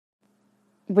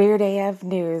Weird AF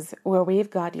News, where we've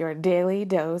got your daily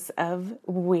dose of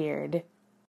weird.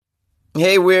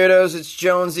 Hey weirdos, it's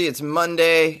Jonesy. It's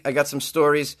Monday. I got some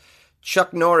stories.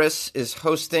 Chuck Norris is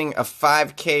hosting a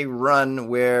 5K run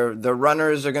where the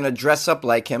runners are going to dress up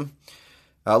like him.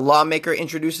 A lawmaker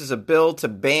introduces a bill to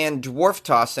ban dwarf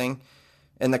tossing,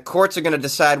 and the courts are going to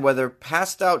decide whether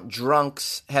passed out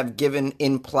drunks have given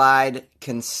implied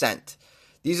consent.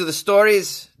 These are the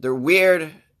stories. They're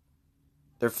weird.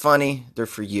 They're funny. They're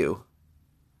for you.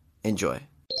 Enjoy.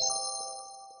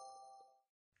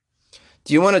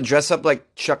 Do you want to dress up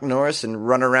like Chuck Norris and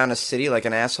run around a city like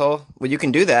an asshole? Well, you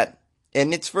can do that.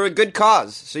 And it's for a good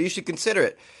cause, so you should consider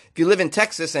it. If you live in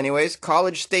Texas anyways,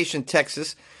 College Station,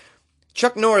 Texas,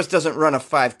 Chuck Norris doesn't run a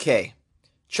 5K.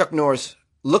 Chuck Norris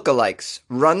lookalikes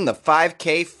run the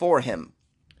 5K for him.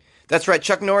 That's right,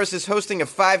 Chuck Norris is hosting a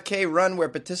 5K run where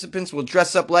participants will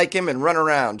dress up like him and run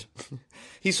around.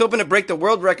 He's hoping to break the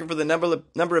world record for the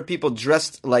number of people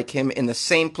dressed like him in the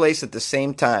same place at the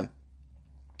same time.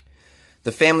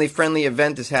 The family-friendly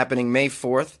event is happening May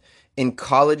 4th in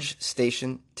College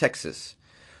Station, Texas.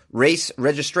 Race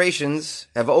registrations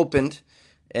have opened,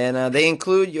 and they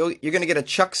include, you're going to get a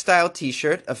Chuck-style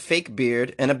t-shirt, a fake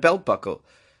beard, and a belt buckle.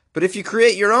 But if you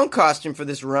create your own costume for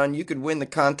this run, you could win the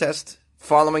contest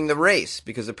following the race,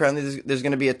 because apparently there's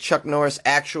going to be a Chuck Norris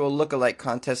actual lookalike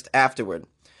contest afterward.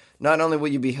 Not only will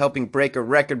you be helping break a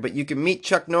record, but you can meet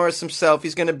Chuck Norris himself.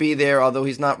 He's going to be there, although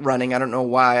he's not running. I don't know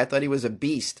why. I thought he was a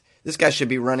beast. This guy should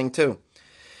be running too.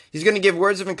 He's going to give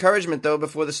words of encouragement, though,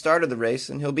 before the start of the race,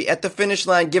 and he'll be at the finish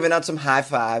line giving out some high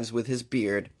fives with his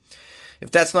beard.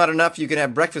 If that's not enough, you can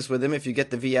have breakfast with him if you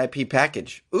get the VIP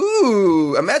package.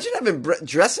 Ooh, imagine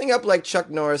dressing up like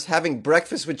Chuck Norris, having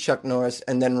breakfast with Chuck Norris,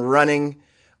 and then running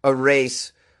a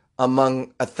race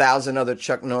among 1,000 other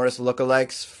Chuck Norris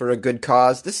lookalikes for a good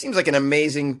cause. This seems like an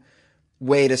amazing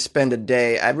way to spend a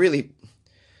day. I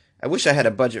wish I had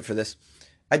a budget for this.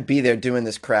 I'd be there doing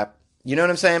this crap. You know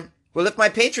what I'm saying? Well, if my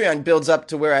Patreon builds up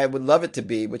to where I would love it to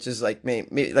be, which is like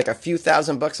maybe like a few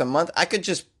 $1,000 a month, I could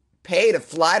just pay to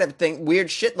fly to think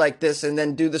weird shit like this and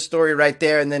then do the story right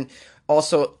there, and then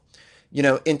also,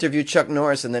 interview Chuck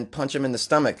Norris and then punch him in the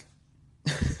stomach.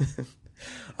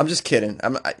 I'm just kidding.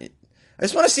 I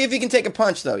just want to see if he can take a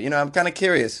punch, though. I'm kind of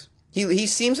curious. He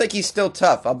seems like he's still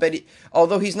tough. I'll bet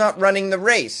although he's not running the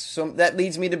race. So that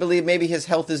leads me to believe maybe his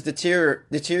health is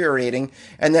deteriorating,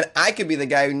 and then I could be the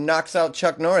guy who knocks out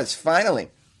Chuck Norris, finally.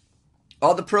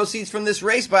 All the proceeds from this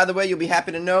race, by the way, you'll be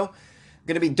happy to know, are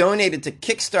going to be donated to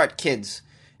Kickstart Kids,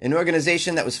 an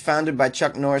organization that was founded by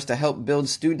Chuck Norris to help build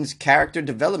students' character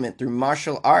development through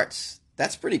martial arts.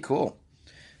 That's pretty cool.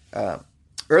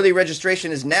 Early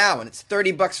registration is now, and it's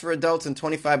 $30 for adults and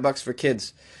 $25 for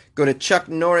kids. Go to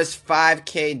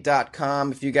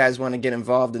chucknorris5k.com if you guys want to get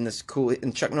involved in this cool.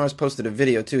 And Chuck Norris posted a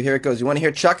video too. Here it goes. You want to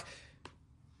hear Chuck?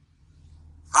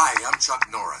 Hi, I'm Chuck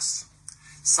Norris.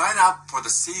 Sign up for the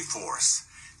C-Force,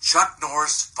 Chuck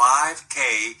Norris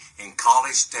 5K in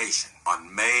College Station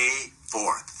on May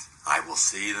 4th. I will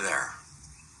see you there.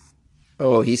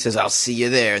 Oh, he says, I'll see you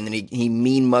there. And then he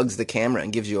mean mugs the camera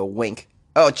and gives you a wink.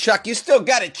 Oh, Chuck, you still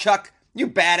got it, Chuck. You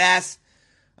badass.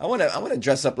 I want to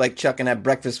dress up like Chuck and have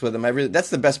breakfast with him. That's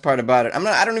the best part about it.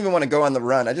 I don't even want to go on the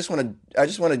run. I just want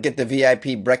to get the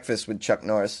VIP breakfast with Chuck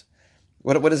Norris.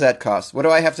 What does that cost? What do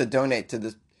I have to donate to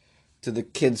the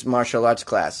kids martial arts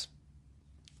class?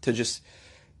 I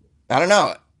don't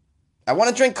know. I want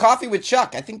to drink coffee with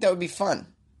Chuck. I think that would be fun.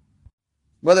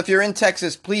 Well, if you're in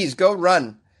Texas, please go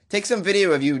run. Take some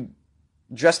video of you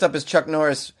dressed up as Chuck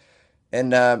Norris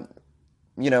and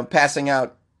passing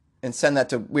out, and send that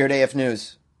to Weird AF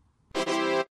News.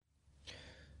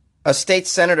 A state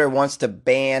senator wants to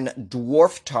ban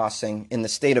dwarf tossing in the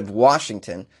state of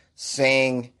Washington,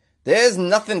 saying, there's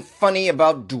nothing funny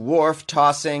about dwarf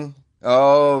tossing.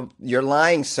 Oh, you're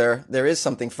lying, sir. There is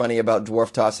something funny about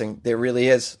dwarf tossing. There really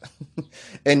is.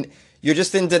 And you're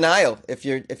just in denial. If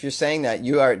you're saying that,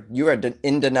 you are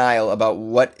in denial about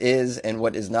what is and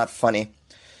what is not funny.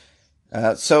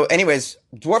 So anyways,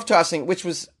 dwarf tossing, which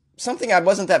was something I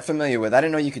wasn't that familiar with. I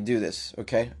didn't know you could do this,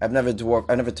 okay? I've never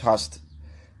tossed,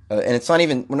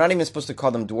 and we're not even supposed to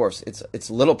call them dwarfs. It's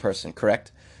little person,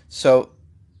 correct? So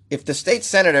if the state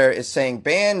senator is saying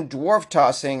ban dwarf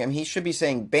tossing, he should be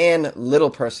saying ban little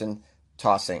person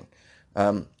tossing,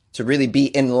 to really be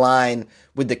in line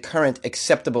with the current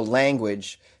acceptable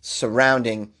language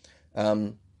surrounding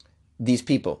these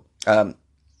people.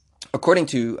 According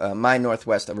to My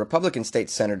Northwest, a Republican state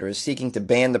senator is seeking to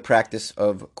ban the practice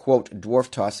of, quote, dwarf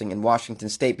tossing in Washington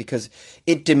state because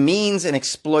it demeans and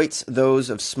exploits those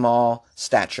of small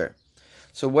stature.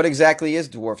 So what exactly is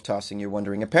dwarf tossing, you're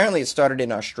wondering? Apparently it started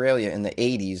in Australia in the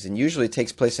 80s and usually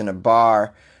takes place in a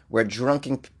bar where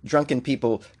drunken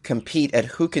people compete at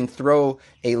who can throw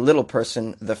a little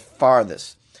person the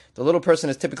farthest. The little person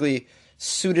is typically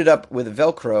suited up with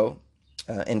Velcro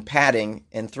and padding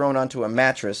and thrown onto a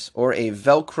mattress or a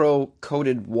Velcro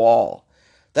coated wall.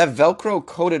 That Velcro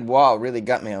coated wall really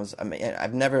got me.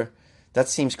 I've never. That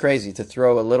seems crazy to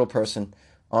throw a little person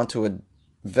onto a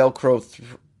Velcro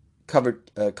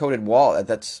covered coated wall.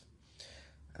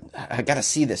 I gotta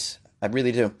see this. I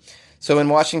really do. So in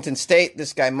Washington State,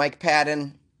 this guy Mike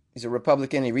Patton, he's a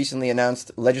Republican. He recently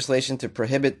announced legislation to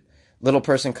prohibit little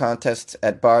person contests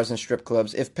at bars and strip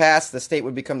clubs. If passed, the state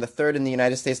would become the third in the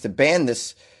United States to ban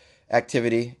this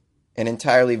activity, an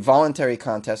entirely voluntary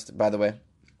contest, by the way.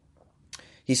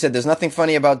 He said there's nothing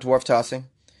funny about dwarf tossing.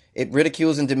 It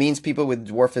ridicules and demeans people with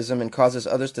dwarfism and causes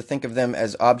others to think of them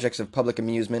as objects of public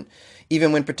amusement.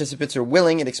 Even when participants are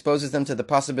willing, it exposes them to the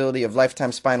possibility of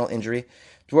lifetime spinal injury.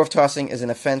 Dwarf tossing is an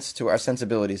offense to our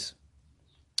sensibilities.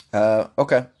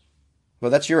 Okay. Well,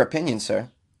 that's your opinion, sir.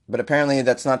 But apparently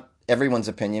that's not everyone's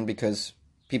opinion because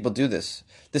people do this.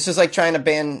 This is like trying to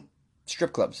ban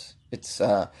strip clubs. It's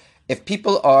if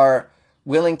people are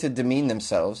willing to demean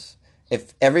themselves,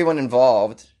 if everyone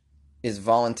involved is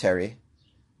voluntary,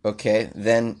 okay,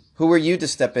 then who are you to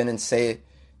step in and say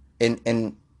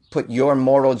and put your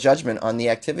moral judgment on the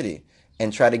activity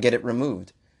and try to get it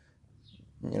removed?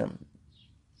 You know,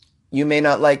 you may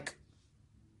not like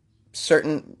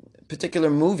certain particular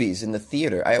movies in the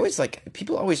theater.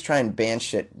 People always try and ban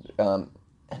shit or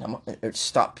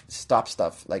stop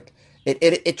stuff. Like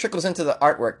it trickles into the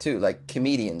artwork too. Like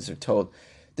comedians are told,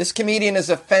 this comedian is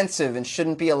offensive and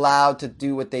shouldn't be allowed to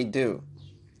do what they do.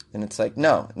 And it's like,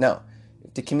 no.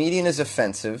 If the comedian is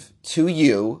offensive to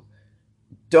you,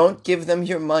 don't give them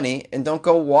your money and don't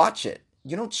go watch it.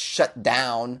 You don't shut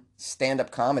down stand-up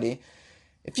comedy.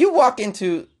 If you walk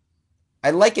into,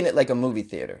 I liken it like a movie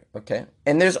theater, okay?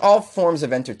 And there's all forms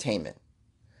of entertainment.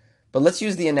 But let's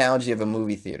use the analogy of a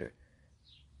movie theater.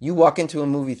 You walk into a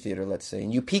movie theater, let's say,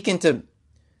 and you peek into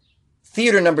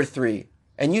theater number 3,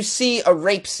 and you see a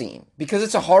rape scene because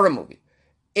it's a horror movie.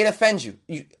 It offends you.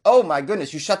 Oh my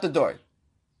goodness, you shut the door.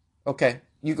 Okay.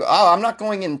 You go, oh, I'm not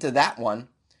going into that one.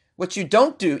 What you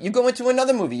don't do, you go into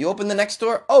another movie. You open the next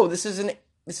door. Oh, this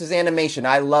is animation.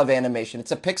 I love animation.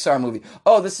 It's a Pixar movie.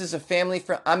 Oh, this is a family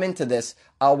friend. I'm into this.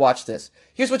 I'll watch this.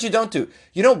 Here's what you don't do.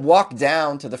 You don't walk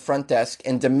down to the front desk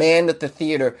and demand that the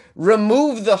theater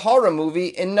remove the horror movie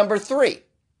in number 3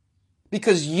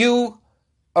 because you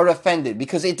are offended,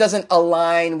 because it doesn't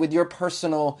align with your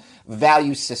personal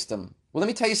value system. Well, let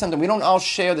me tell you something. We don't all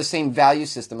share the same value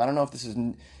system. I don't know if this is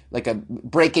like a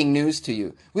breaking news to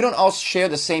you. We don't all share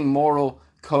the same moral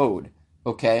code,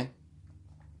 okay?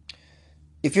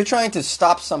 If you're trying to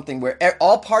stop something where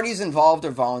all parties involved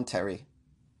are voluntary,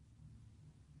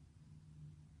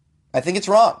 I think it's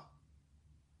wrong.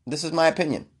 This is my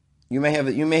opinion. You may have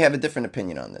a different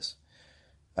opinion on this.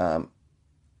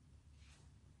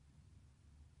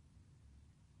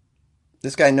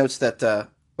 This guy notes that,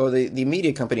 the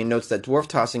media company notes that dwarf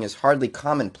tossing is hardly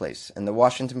commonplace, and the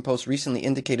Washington Post recently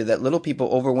indicated that little people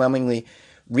overwhelmingly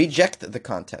reject the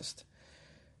contest.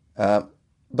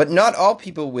 But not all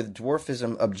people with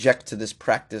dwarfism object to this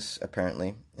practice,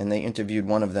 apparently, and they interviewed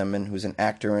one of them, who's an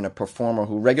actor and a performer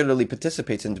who regularly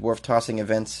participates in dwarf tossing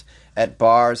events at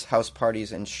bars, house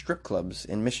parties, and strip clubs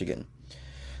in Michigan.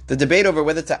 The debate over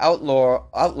whether to outlaw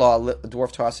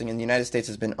dwarf tossing in the United States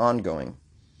has been ongoing.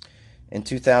 In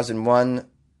 2001,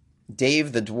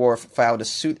 Dave the Dwarf filed a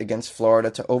suit against Florida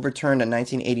to overturn a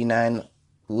 1989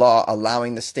 law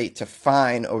allowing the state to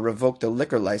fine or revoke the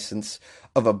liquor license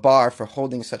of a bar for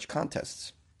holding such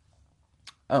contests.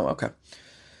 Oh, okay.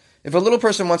 If a little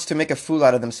person wants to make a fool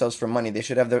out of themselves for money, they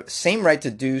should have the same right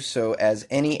to do so as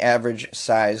any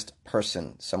average-sized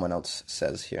person, someone else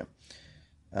says here.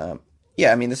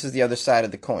 Yeah, I mean, this is the other side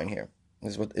of the coin here,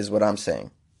 is what I'm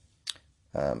saying.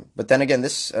 But then again,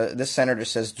 this senator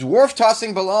says, dwarf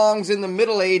tossing belongs in the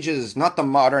Middle Ages, not the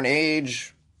modern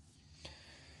age.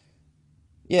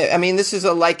 Yeah, I mean, this is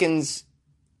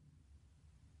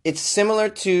it's similar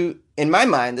to, in my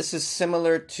mind, this is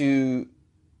similar to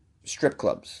strip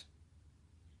clubs.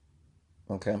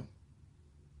 Okay?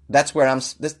 That's where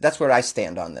I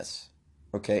stand on this.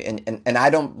 Okay? And I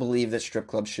don't believe that strip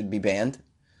clubs should be banned.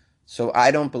 So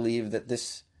I don't believe that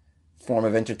this form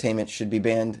of entertainment should be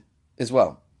banned as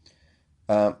well.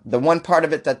 The one part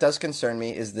of it that does concern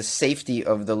me is the safety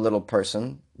of the little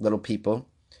people.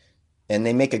 And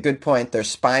they make a good point. Their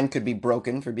spine could be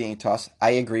broken for being tossed.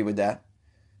 I agree with that.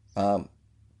 But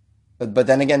But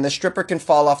then again, the stripper can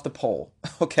fall off the pole.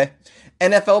 Okay.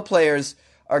 NFL players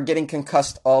are getting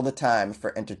concussed all the time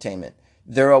for entertainment.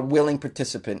 They're a willing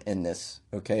participant in this.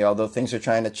 Okay. Although things are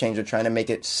trying to change, they're trying to make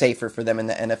it safer for them in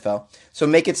the NFL. So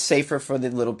make it safer for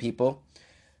the little people.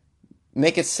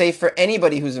 Make it safe for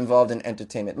anybody who's involved in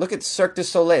entertainment. Look at Cirque du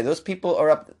Soleil. Those people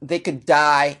are up. They could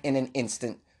die in an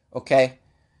instant. Okay.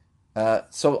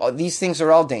 So these things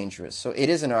are all dangerous. So it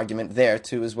is an argument there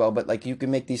too as well. But like you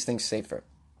can make these things safer.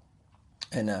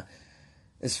 And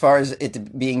as far as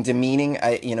it being demeaning,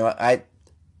 I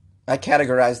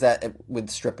categorize that with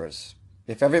strippers.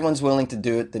 If everyone's willing to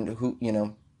do it, then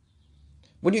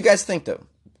what do you guys think though?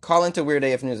 Call into Weird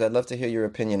AF News. I'd love to hear your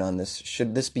opinion on this.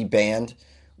 Should this be banned?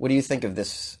 What do you think of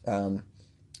this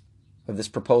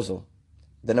proposal?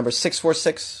 The number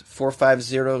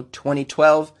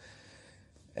 646-450-2012.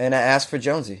 And I ask for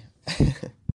Jonesy.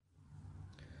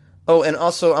 Oh, and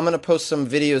also I'm going to post some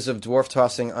videos of dwarf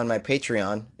tossing on my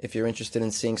Patreon if you're interested in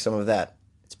seeing some of that.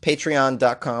 It's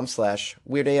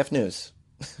patreon.com/weirdafnews.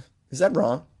 Is that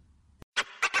wrong?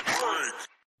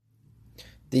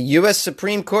 The U.S.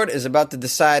 Supreme Court is about to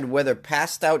decide whether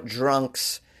passed out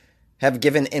drunks have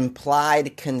given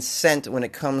implied consent when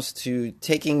it comes to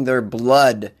taking their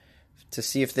blood to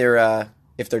see if they're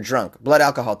drunk. Blood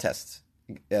alcohol tests.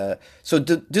 So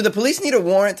do the police need a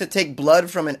warrant to take blood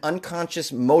from an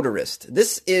unconscious motorist?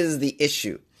 This is the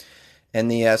issue. And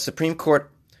the Supreme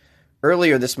Court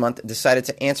earlier this month decided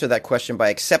to answer that question by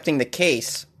accepting the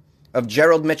case of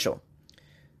Gerald Mitchell.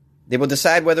 They will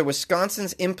decide whether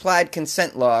Wisconsin's implied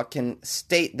consent law can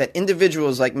state that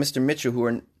individuals like Mr. Mitchell who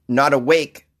are not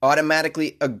awake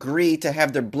automatically agree to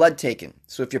have their blood taken.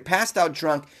 So if you're passed out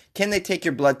drunk, can they take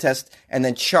your blood test and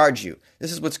then charge you?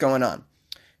 This is what's going on.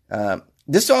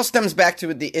 This all stems back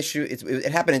to the issue.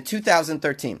 It happened in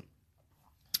 2013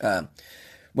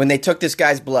 when they took this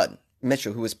guy's blood,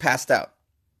 Mitchell, who was passed out.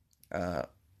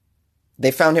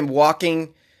 They found him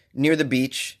walking near the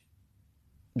beach,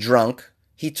 drunk.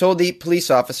 He told the police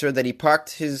officer that he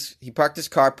parked his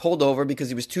car, pulled over because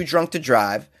he was too drunk to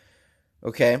drive.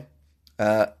 Okay,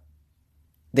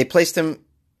 they placed him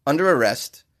under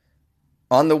arrest.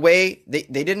 On the way, they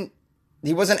didn't.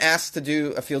 He wasn't asked to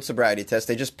do a field sobriety test.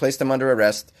 They just placed him under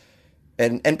arrest.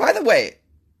 And by the way,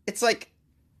 it's like,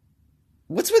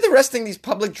 what's with arresting these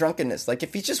public drunkenness? Like,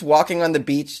 if he's just walking on the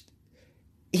beach,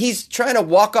 he's trying to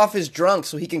walk off his drunk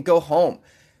so he can go home.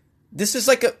 This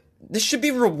should be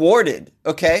rewarded,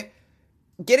 okay?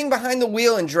 Getting behind the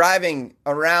wheel and driving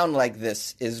around like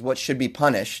this is what should be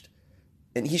punished.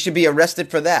 And he should be arrested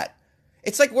for that.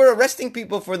 It's like we're arresting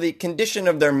people for the condition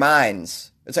of their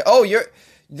minds. It's like, oh,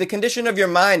 the condition of your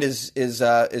mind is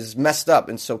messed up,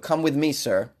 and so come with me,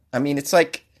 sir. I mean, it's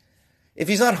like, if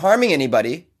he's not harming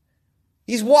anybody,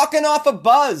 he's walking off a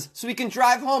buzz so he can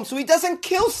drive home, so he doesn't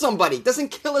kill somebody,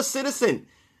 doesn't kill a citizen.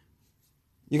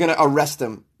 You're going to arrest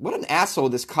him. What an asshole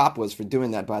this cop was for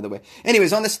doing that, by the way.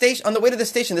 Anyways, on the way to the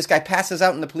station, this guy passes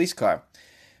out in the police car.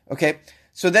 Okay?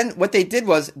 So then what they did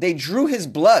was they drew his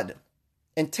blood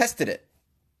and tested it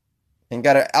and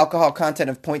got an alcohol content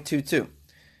of 0.22.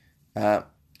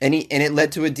 And it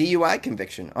led to a DUI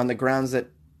conviction on the grounds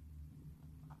that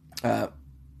it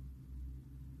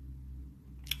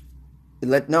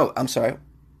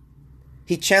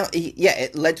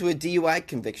led to a DUI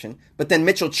conviction, but then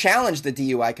Mitchell challenged the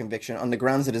DUI conviction on the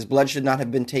grounds that his blood should not have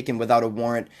been taken without a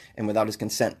warrant and without his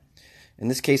consent.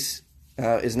 And this case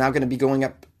is now going to be going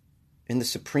up in the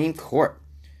Supreme Court.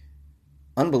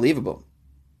 Unbelievable.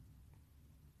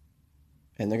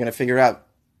 And they're going to figure out,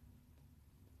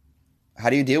 how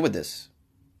do you deal with this?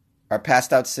 Are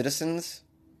passed out citizens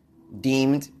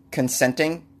deemed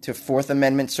consenting to Fourth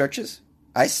Amendment searches?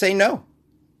 I say no.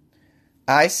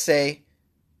 I say,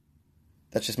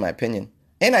 that's just my opinion.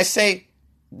 And I say,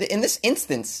 in this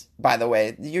instance, by the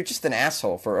way, you're just an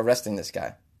asshole for arresting this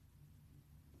guy.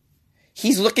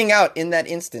 He's looking out in that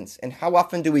instance. And how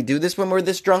often do we do this when we're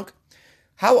this drunk?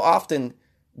 How often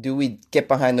do we get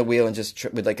behind the wheel and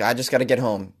I just got to get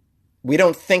home? We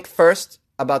don't think first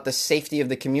about the safety of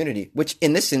the community, which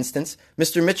in this instance,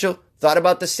 Mr. Mitchell thought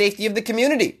about the safety of the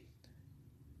community.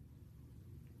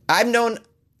 I've known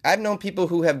people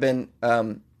who have been,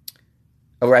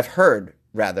 or I've heard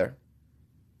rather,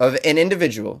 of an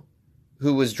individual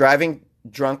who was driving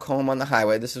drunk home on the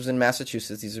highway. This was in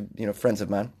Massachusetts. These are, friends of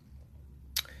mine.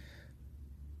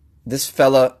 This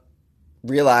fella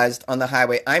realized on the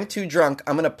highway, I'm too drunk.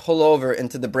 I'm going to pull over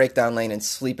into the breakdown lane and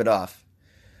sleep it off.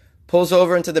 Pulls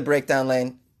over into the breakdown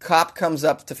lane. Cop comes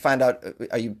up to find out,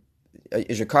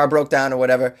 is your car broke down or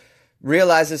whatever.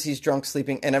 Realizes he's drunk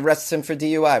sleeping and arrests him for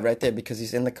DUI right there because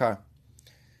he's in the car.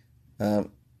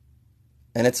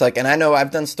 And it's like, and I know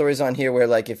I've done stories on here where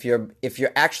like if you're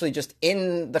actually just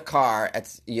in the car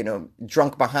at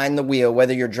drunk behind the wheel,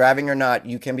 whether you're driving or not,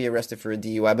 you can be arrested for a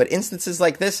DUI. But instances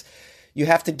like this, you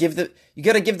got to give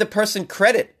the person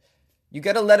credit. You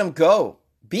got to let them go.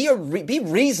 Be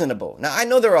reasonable. Now I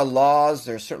know there are laws.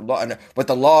 There's certain law, but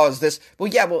the law is this.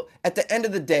 Well, yeah. Well, at the end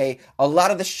of the day, a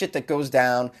lot of the shit that goes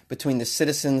down between the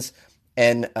citizens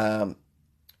and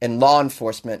law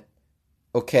enforcement,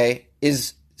 okay,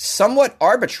 is somewhat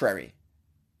arbitrary.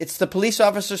 It's the police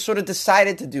officer sort of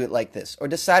decided to do it like this or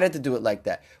decided to do it like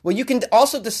that. Well, you can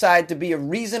also decide to be a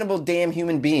reasonable damn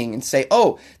human being and say,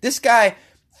 oh, this guy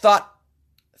thought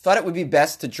it would be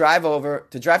best to drive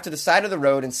to the side of the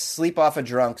road and sleep off a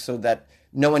drunk so that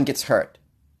no one gets hurt,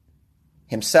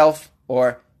 himself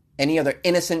or any other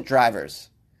innocent drivers.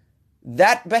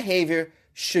 That behavior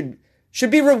should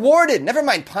be rewarded, never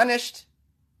mind punished.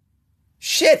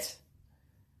 Shit.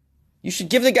 You should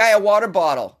give the guy a water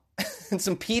bottle and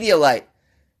some Pedialyte.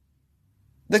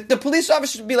 The police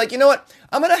officer should be like, you know what?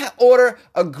 I'm going to order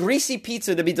a greasy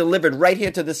pizza to be delivered right here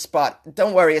to this spot.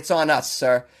 Don't worry, it's on us,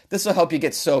 sir. This will help you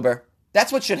get sober.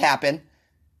 That's what should happen.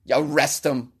 You arrest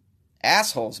them.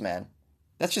 Assholes, man.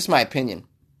 That's just my opinion.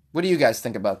 What do you guys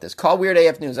think about this? Call Weird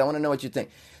AF News. I want to know what you think.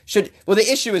 The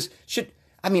issue is,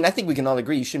 I think we can all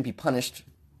agree you shouldn't be punished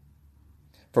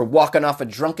for walking off a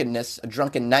drunken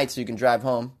night so you can drive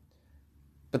home.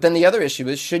 But then the other issue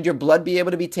is, should your blood be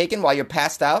able to be taken while you're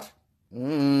passed out?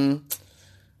 That's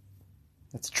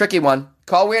a tricky one.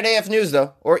 Call Weird AF News,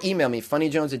 though, or email me,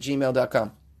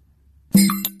 funnyjones@gmail.com.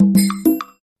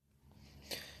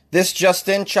 This just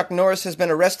in, Chuck Norris has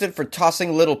been arrested for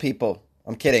tossing little people.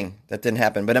 I'm kidding. That didn't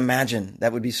happen. But imagine.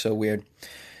 That would be so weird.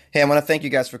 Hey, I want to thank you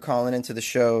guys for calling into the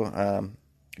show.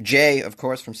 Jay, of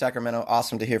course, from Sacramento.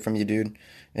 Awesome to hear from you, dude.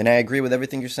 And I agree with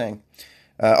everything you're saying.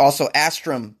 Also,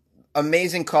 Astrum.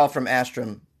 Amazing call from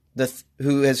Astrum,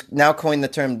 who has now coined the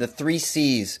term the 3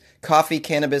 C's, coffee,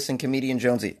 cannabis, and comedian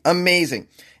Jonesy. Amazing.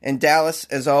 And Dallas,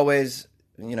 as always,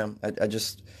 I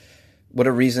just, what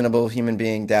a reasonable human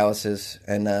being Dallas is.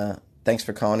 And thanks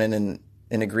for calling in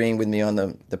and agreeing with me on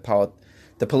the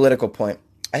political point.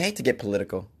 I hate to get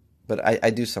political, but I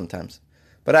do sometimes.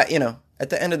 But at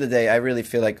the end of the day, I really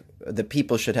feel like the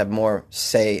people should have more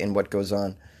say in what goes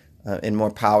on, and more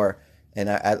power. And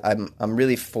I'm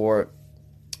really for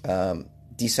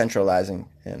decentralizing,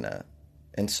 and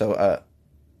so all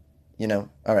right,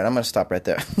 I'm gonna stop right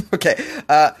there. Okay.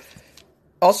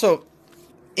 Also,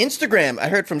 Instagram. I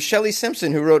heard from Shelly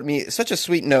Simpson, who wrote me such a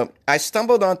sweet note. I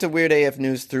stumbled onto Weird AF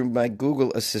News through my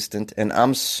Google Assistant, and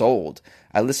I'm sold.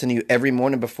 I listen to you every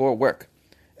morning before work.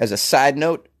 As a side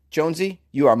note, Jonesy,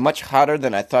 you are much hotter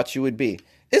than I thought you would be.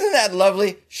 Isn't that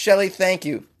lovely, Shelly? Thank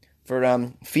you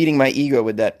for feeding my ego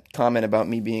with that comment about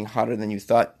me being hotter than you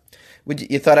thought.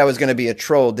 You thought I was going to be a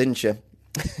troll, didn't you?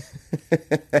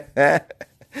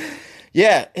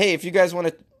 Yeah. Hey, if you guys want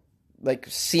to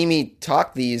see me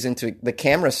talk these into the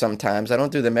camera sometimes, I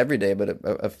don't do them every day, but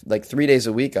like 3 days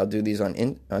a week, I'll do these on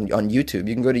YouTube.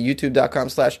 You can go to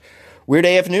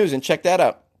youtube.com/WeirdAFNews and check that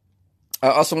out. I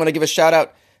also want to give a shout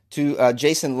out to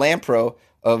Jason Lampro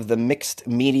of the Mixed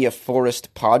Media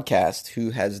Forest podcast, who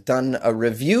has done a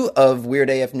review of Weird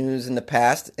AF News in the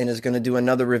past and is going to do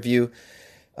another review.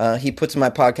 He puts my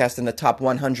podcast in the top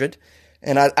 100,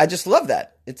 and I just love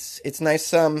that. It's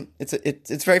nice.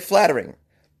 It's very flattering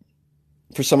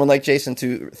for someone like Jason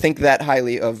to think that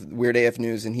highly of Weird AF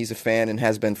News, and he's a fan and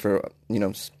has been for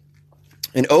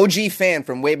an OG fan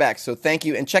from way back. So thank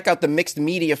you. And check out the Mixed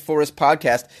Media Forest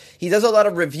podcast. He does a lot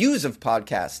of reviews of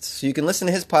podcasts. So you can listen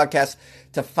to his podcast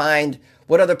to find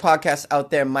what other podcasts out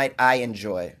there might I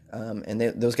enjoy. And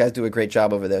those guys do a great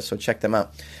job over there. So check them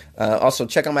out. Also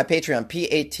check out my Patreon,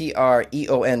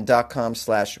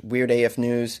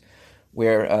 patreon.com/WeirdAFNews,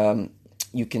 where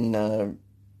you can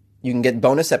get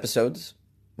bonus episodes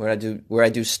where I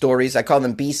do stories. I call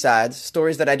them B-sides,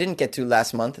 stories that I didn't get to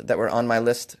last month that were on my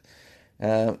list.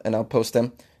 And I'll post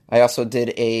them. I also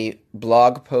did a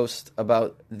blog post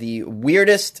about the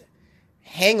weirdest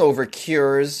hangover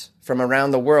cures from around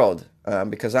the world,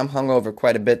 because I'm hungover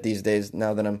quite a bit these days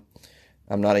now that I'm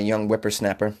not a young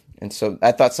whippersnapper. And so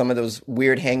I thought some of those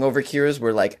weird hangover cures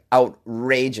were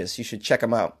outrageous. You should check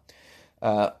them out.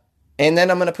 And then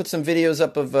I'm going to put some videos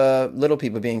up of little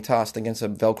people being tossed against a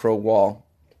Velcro wall.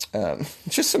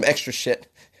 Just some extra shit.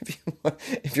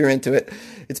 If you're into it.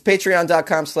 It's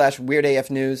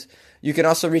patreon.com/WeirdAFNews. You can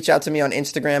also reach out to me on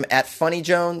Instagram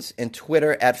 @FunnyJones and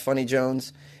Twitter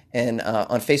 @FunnyJones. And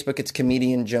on Facebook, it's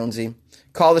Comedian Jonesy.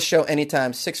 Call the show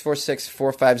anytime,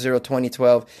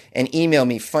 646-450-2012, and email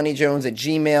me,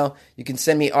 funnyjones@gmail. You can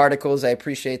send me articles. I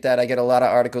appreciate that. I get a lot of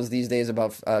articles these days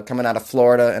about coming out of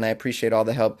Florida, and I appreciate all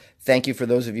the help. Thank you for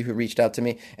those of you who reached out to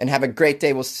me, and have a great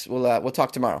day. We'll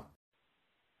talk tomorrow.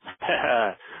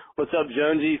 What's up,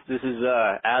 Jonesy? This is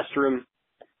Astrum.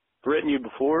 Written you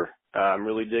before. I'm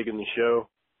really digging the show.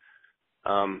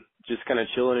 Just kind of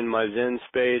chilling in my Zen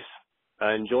space,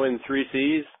 enjoying the 3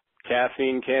 C's,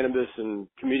 caffeine, cannabis, and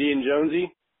Comedian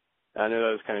Jonesy. I know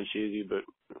that was kind of cheesy, but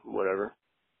whatever.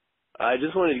 I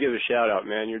just wanted to give a shout out,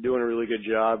 man. You're doing a really good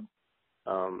job.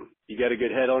 You got a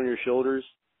good head on your shoulders.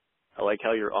 I like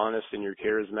how you're honest and you're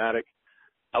charismatic.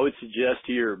 I would suggest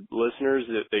to your listeners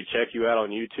that they check you out on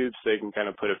YouTube so they can kind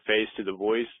of put a face to the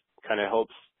voice. Kind of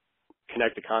helps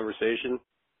connect the conversation,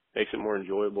 makes it more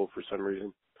enjoyable for some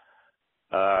reason.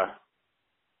 I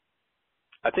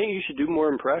think you should do more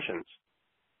impressions.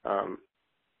 I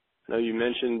know you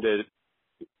mentioned that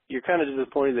you're kind of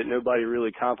disappointed that nobody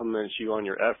really compliments you on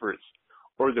your efforts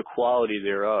or the quality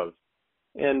thereof.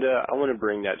 And I want to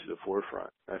bring that to the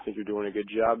forefront. I think you're doing a good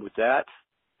job with that.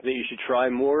 I think you should try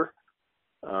more.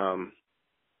 And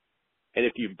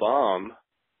if you bomb,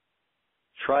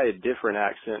 try a different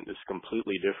accent that's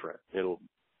completely different.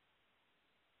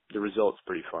 The result's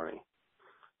pretty funny.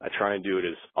 I try and do it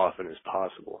as often as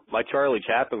possible. My Charlie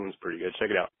Chaplin was pretty good. Check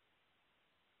it out.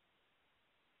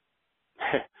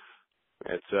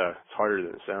 It's harder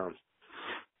than it sounds.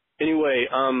 Anyway,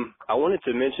 I wanted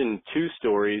to mention 2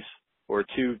 stories or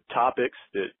 2 topics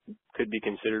that could be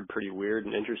considered pretty weird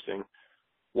and interesting.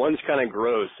 One's kind of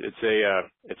gross. It's a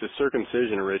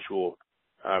circumcision ritual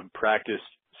practiced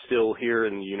still here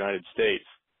in the United States,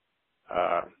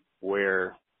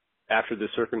 where after the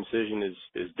circumcision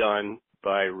is done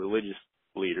by religious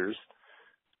leaders,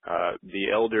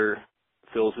 the elder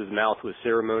fills his mouth with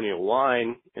ceremonial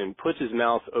wine and puts his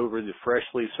mouth over the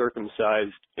freshly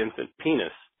circumcised infant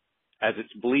penis as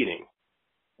it's bleeding,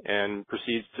 and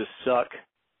proceeds to suck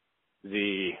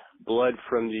the blood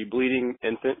from the bleeding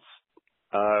infant's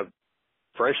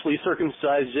freshly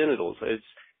circumcised genitals.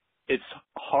 It's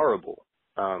horrible,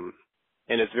 and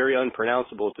it's very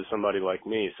unpronounceable to somebody like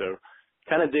me. So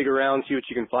kind of dig around, see what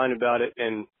you can find about it,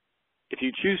 and if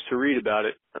you choose to read about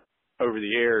it over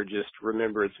the air, just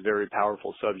remember it's a very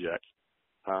powerful subject.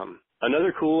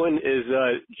 Another cool one is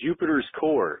Jupiter's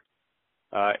core.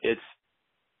 It's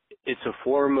a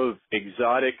form of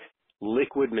exotic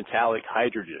liquid metallic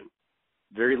hydrogen.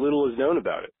 Very little is known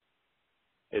about it.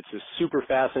 It's a super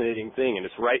fascinating thing, and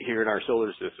it's right here in our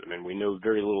solar system, and we know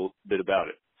very little bit about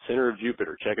it. Center of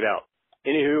Jupiter. Check it out.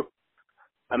 Anywho,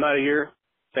 I'm out of here.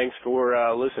 Thanks for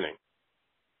listening.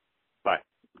 Bye.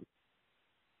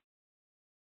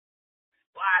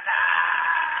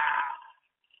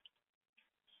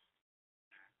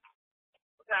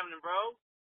 What's happening, bro?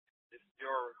 This is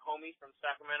your homie from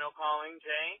Sacramento calling,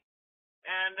 Jay.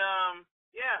 And,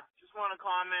 yeah, just want to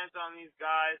comment on these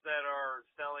guys that are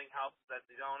selling houses that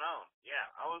they don't own. Yeah,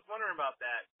 I was wondering about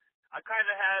that. I kind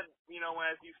of had,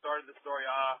 as you started the story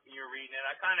off and you were reading it,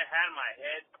 I kind of had in my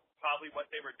head probably what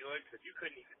they were doing because you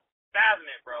couldn't even fathom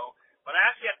it, bro. But I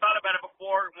actually had thought about it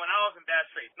before when I was in bad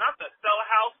straits. Not to sell a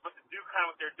house, but to do kind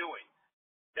of what they're doing.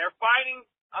 They're finding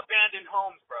abandoned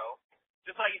homes, bro.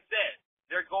 Just like you said.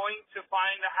 They're going to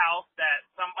find a house that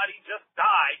somebody just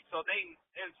died, so they,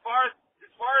 as far as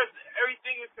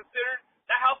everything is considered,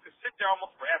 that house could sit there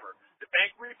almost forever. The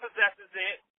bank repossesses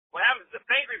it. What happens is the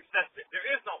bank repossesses it. There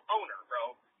is no owner,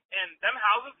 bro. And them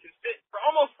houses can sit for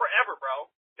almost forever,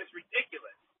 bro. It's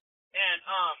ridiculous. And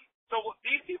so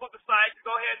these people decide to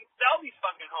go ahead and sell these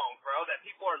fucking homes, bro, that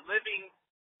people are living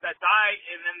that died,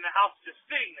 and then the house is just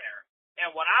sitting there.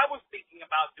 And what I was thinking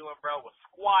about doing, bro, was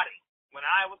squatting. When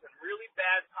I was in really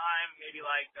bad time, maybe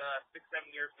like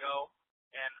 6-7 years ago,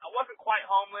 and I wasn't quite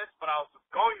homeless, but I was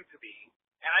going to be,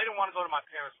 and I didn't want to go to my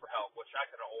parents for help, which I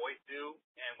could always do,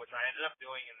 and which I ended up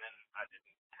doing, and then I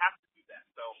didn't have to do that.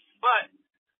 So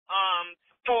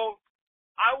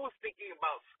I was thinking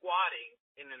about squatting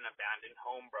in an abandoned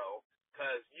home, bro,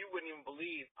 because you wouldn't even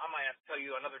believe, I might have to tell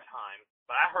you another time,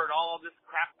 but I heard all of this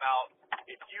crap about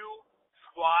if you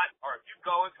squat or if you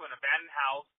go into an abandoned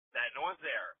house that no one's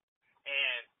there,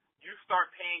 and you start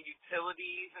paying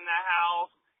utilities in that house,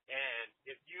 and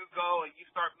if you go and you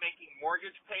start making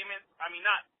mortgage payments, I mean,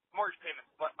 not mortgage payments,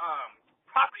 but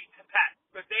property tax,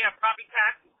 if they have property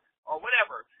taxes or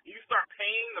whatever, you start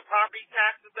paying the property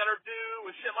taxes that are due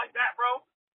and shit like that, bro,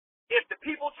 if the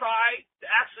people try to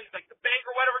actually, like the bank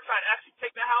or whatever, try to actually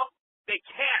take the house, they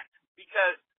can't,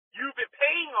 because you've been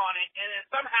paying on it, and then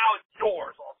somehow it's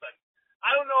yours all of a sudden.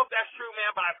 I don't know if that's true,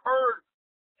 man, but I've heard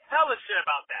hella shit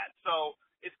about that. So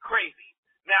it's crazy.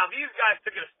 Now these guys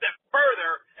took it a step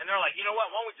further, and they're like, you know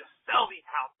what? Why don't we just sell these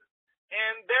houses?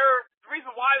 And the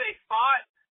reason why they thought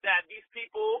that these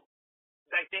people,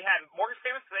 like they had mortgage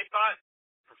payments, they thought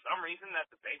for some reason that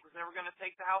the bank was never going to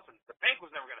take the house, and the bank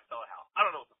was never going to sell the house. I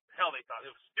don't know what the hell they thought.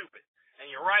 It was stupid. And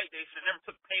you're right, they should never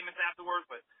took payments afterwards,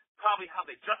 but probably how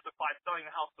they justified selling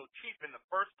the house so cheap in the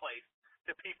first place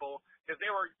to people, because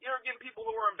they were getting people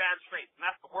who were in bad straits, and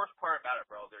that's the worst part about it,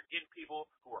 bro. They're getting people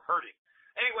who are hurting.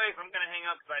 Anyways, I'm going to hang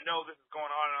up because I know this is going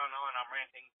on and on and on. I'm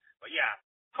ranting. But yeah,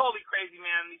 totally crazy,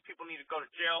 man. These people need to go to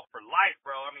jail for life,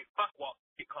 bro. I mean, fuck Wall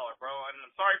Street color, bro. And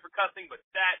I'm sorry for cussing, but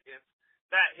that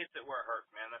hits it where it hurts,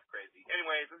 man. That's crazy.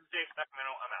 Anyways, this is Jay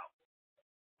Sacramento. I'm out.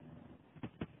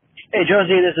 Hey,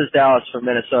 Josie, this is Dallas from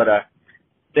Minnesota.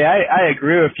 See, I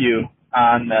agree with you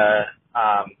on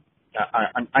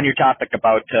on your topic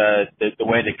about the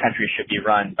way the country should be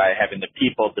run by having the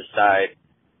people decide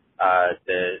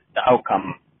the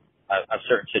outcome of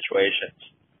certain situations.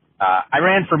 I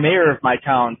ran for mayor of my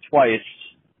town twice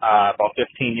about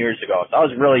 15 years ago, so I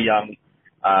was really young.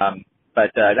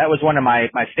 But that was one of my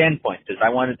standpoints, is I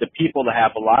wanted the people to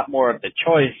have a lot more of the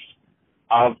choice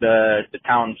of the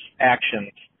town's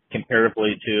actions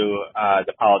comparatively to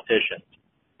the politicians.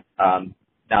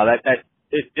 Now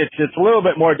it's a little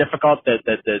bit more difficult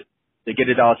to get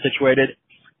it all situated.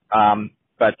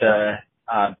 But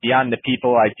beyond the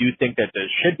people, I do think that there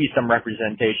should be some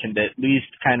representation to at least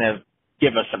kind of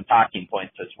give us some talking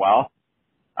points as well.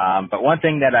 But one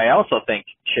thing that I also think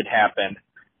should happen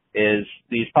is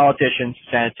these politicians,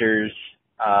 senators,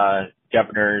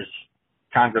 governors,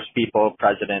 congresspeople,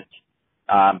 presidents,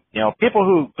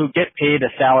 people who get paid a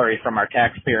salary from our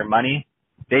taxpayer money,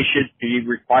 they should be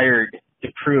required to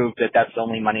prove that that's the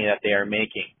only money that they are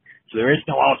making. So there is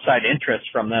no outside interest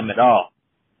from them at all.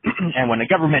 And when a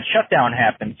government shutdown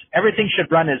happens, everything should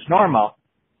run as normal,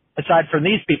 aside from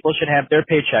these people should have their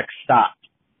paychecks stopped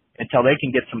until they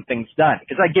can get some things done.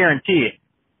 Because I guarantee,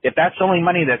 if that's the only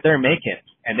money that they're making,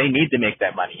 and they need to make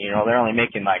that money, they're only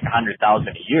making like $100,000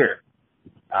 a year,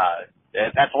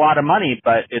 that's a lot of money,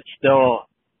 but it's still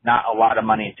not a lot of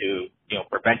money to,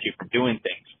 prevent you from doing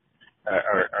things,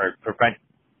 or prevent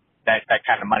that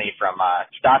kind of money from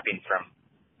stopping from,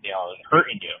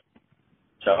 hurting you.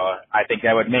 So I think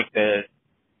that would make the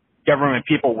government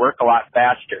people work a lot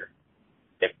faster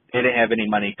if they didn't have any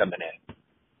money coming in.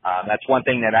 That's one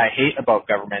thing that I hate about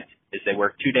government, is they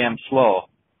work too damn slow,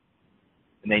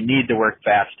 and they need to work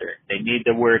faster. They need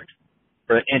to work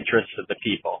for the interests of the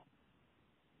people.